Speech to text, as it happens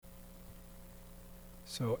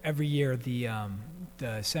So every year, the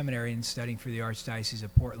seminarians studying for the Archdiocese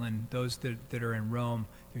of Portland, those that are in Rome,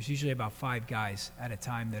 there's usually about 5 guys at a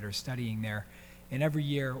time that are studying there. And every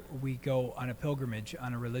year we go on a pilgrimage,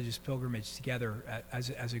 on a religious pilgrimage together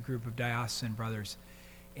as a group of diocesan brothers.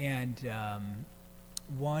 And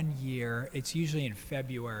one year, it's usually in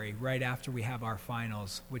February, right after we have our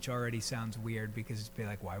finals, which already sounds weird because it's be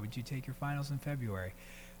like, why would you take your finals in February?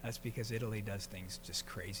 That's because Italy does things just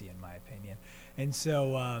crazy, in my opinion. And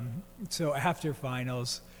so, so after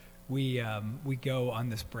finals, we go on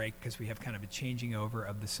this break because we have kind of a changing over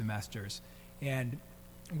of the semesters. And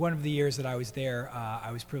one of the years that I was there,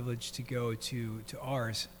 I was privileged to go to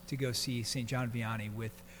Ars to go see St. John Vianney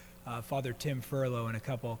with Father Tim Furlow and a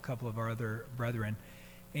couple of our other brethren.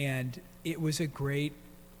 And it was a great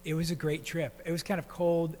trip. It was kind of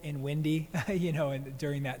cold and windy, and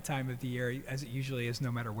during that time of the year, as it usually is,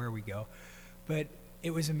 no matter where we go. But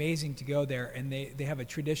it was amazing to go there, and they have a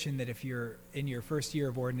tradition that if you're in your first year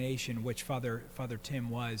of ordination, which Father Tim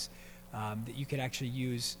was, that you could actually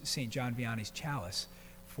use St. John Vianney's chalice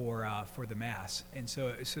for the Mass. And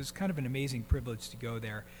so it's kind of an amazing privilege to go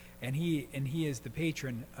there. And he is the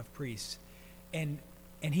patron of priests. And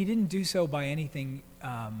he didn't do so by anything,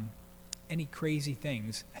 any crazy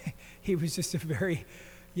things. He was just a very,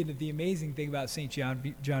 the amazing thing about St.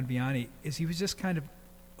 John Vianney is he was just kind of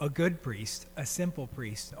a good priest, a simple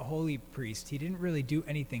priest, a holy priest. He didn't really do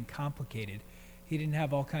anything complicated. He didn't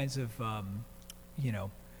have all kinds of,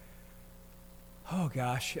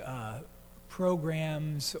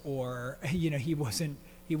 programs, or, he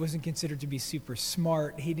wasn't considered to be super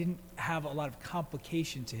smart. He didn't have a lot of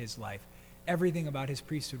complication to his life. Everything about his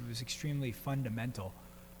priesthood was extremely fundamental.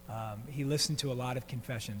 He listened to a lot of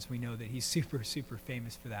confessions. We know that he's super, super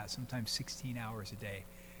famous for that, sometimes 16 hours a day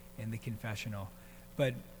in the confessional.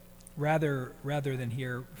 But rather than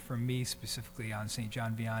hear from me specifically on St.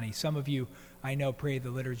 John Vianney, some of you, I know, pray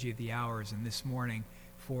the Liturgy of the Hours, and this morning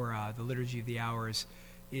for the Liturgy of the Hours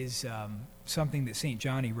is something that St.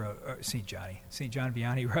 John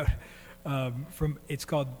Vianney wrote. It's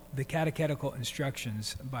called The Catechetical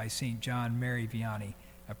Instructions by St. John Mary Vianney,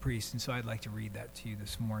 a priest, and so I'd like to read that to you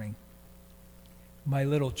this morning. My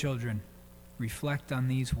little children, reflect on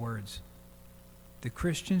these words. The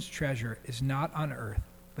Christian's treasure is not on earth,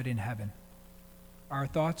 but in heaven. Our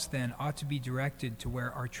thoughts, then, ought to be directed to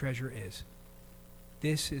where our treasure is.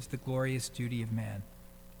 This is the glorious duty of man,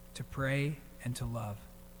 to pray and to love.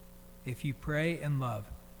 If you pray and love,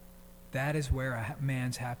 that is where a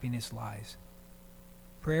man's happiness lies.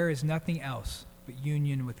 Prayer is nothing else but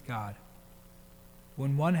union with God.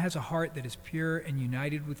 When one has a heart that is pure and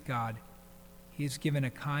united with God, he is given a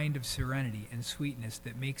kind of serenity and sweetness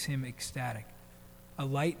that makes him ecstatic, a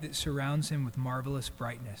light that surrounds him with marvelous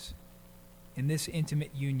brightness. In this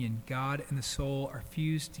intimate union, God and the soul are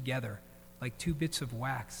fused together like 2 bits of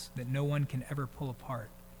wax that no one can ever pull apart.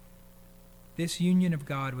 This union of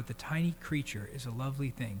God with a tiny creature is a lovely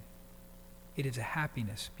thing. It is a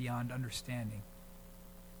happiness beyond understanding.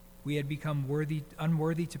 We had become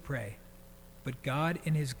unworthy to pray, but God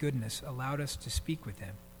in his goodness allowed us to speak with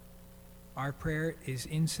him. Our prayer is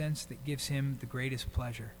incense that gives him the greatest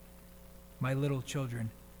pleasure. My little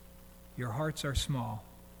children, your hearts are small,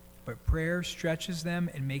 but prayer stretches them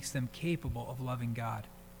and makes them capable of loving God.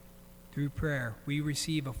 Through prayer, we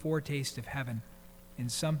receive a foretaste of heaven,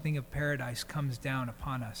 and something of paradise comes down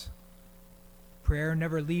upon us. Prayer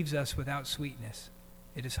never leaves us without sweetness.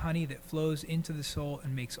 It is honey that flows into the soul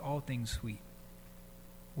and makes all things sweet.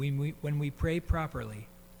 When we pray properly,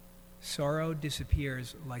 sorrow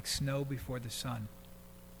disappears like snow before the sun.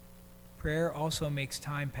 Prayer also makes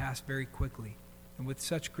time pass very quickly, and with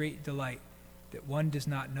such great delight that one does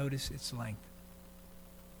not notice its length.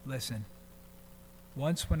 Listen.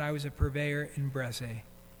 Once when I was a purveyor in Bresse,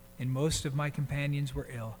 and most of my companions were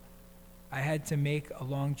ill, I had to make a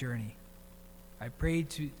long journey. I prayed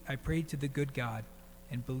to the good God,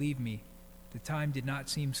 and believe me, the time did not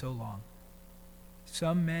seem so long.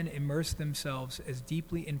 Some men immerse themselves as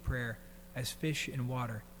deeply in prayer as fish in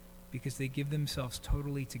water, because they give themselves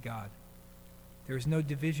totally to God. There is no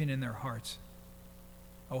division in their hearts.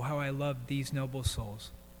 Oh, how I love these noble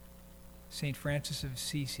souls. St. Francis of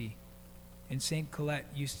Assisi and St. Colette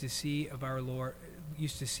used to see our Lord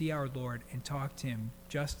and talk to him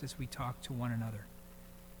just as we talk to one another.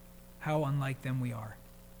 How unlike them we are.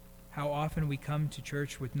 How often we come to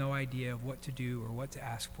church with no idea of what to do or what to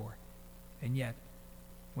ask for. And yet,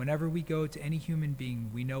 whenever we go to any human being,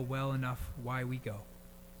 we know well enough why we go.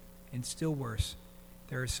 And still worse,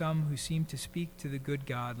 there are some who seem to speak to the good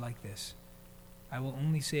God like this. I will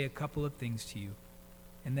only say a couple of things to you,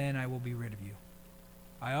 and then I will be rid of you.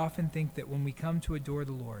 I often think that when we come to adore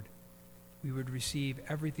the Lord, we would receive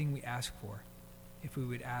everything we ask for if we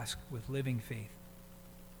would ask with living faith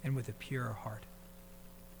and with a pure heart.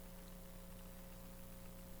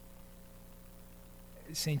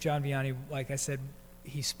 St. John Vianney, like I said,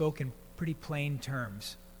 he spoke in pretty plain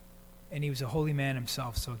terms, and he was a holy man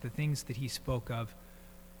himself, so the things that he spoke of,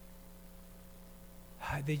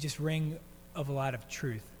 they just ring of a lot of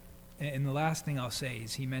truth. And the last thing I'll say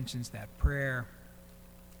is he mentions that prayer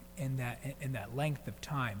and that length of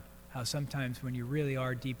time, how sometimes when you really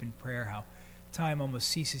are deep in prayer, how time almost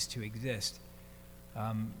ceases to exist.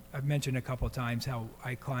 I've mentioned a couple of times how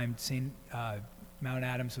I climbed Mount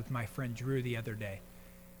Adams with my friend Drew the other day.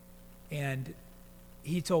 And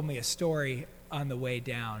he told me a story on the way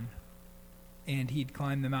down. And he'd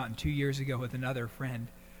climbed the mountain 2 years ago with another friend.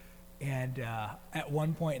 And at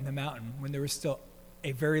one point in the mountain, when there was still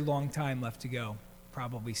a very long time left to go,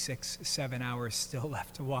 probably 6-7 hours still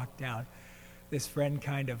left to walk down, this friend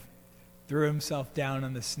kind of threw himself down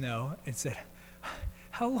on the snow and said,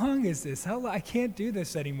 "How long is this? I can't do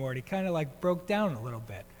this anymore." And he kind of like broke down a little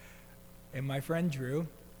bit. And my friend Drew,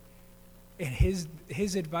 and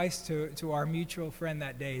his advice to our mutual friend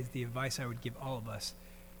that day is the advice I would give all of us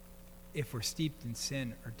if we're steeped in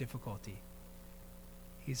sin or difficulty.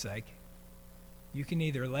 He's like, you can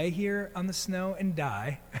either lay here on the snow and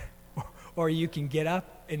die, or you can get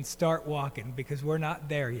up and start walking, because we're not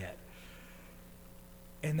there yet.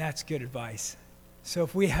 And that's good advice. So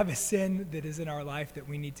if we have a sin that is in our life that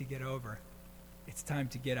we need to get over, it's time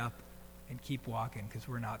to get up and keep walking, because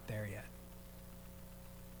we're not there yet.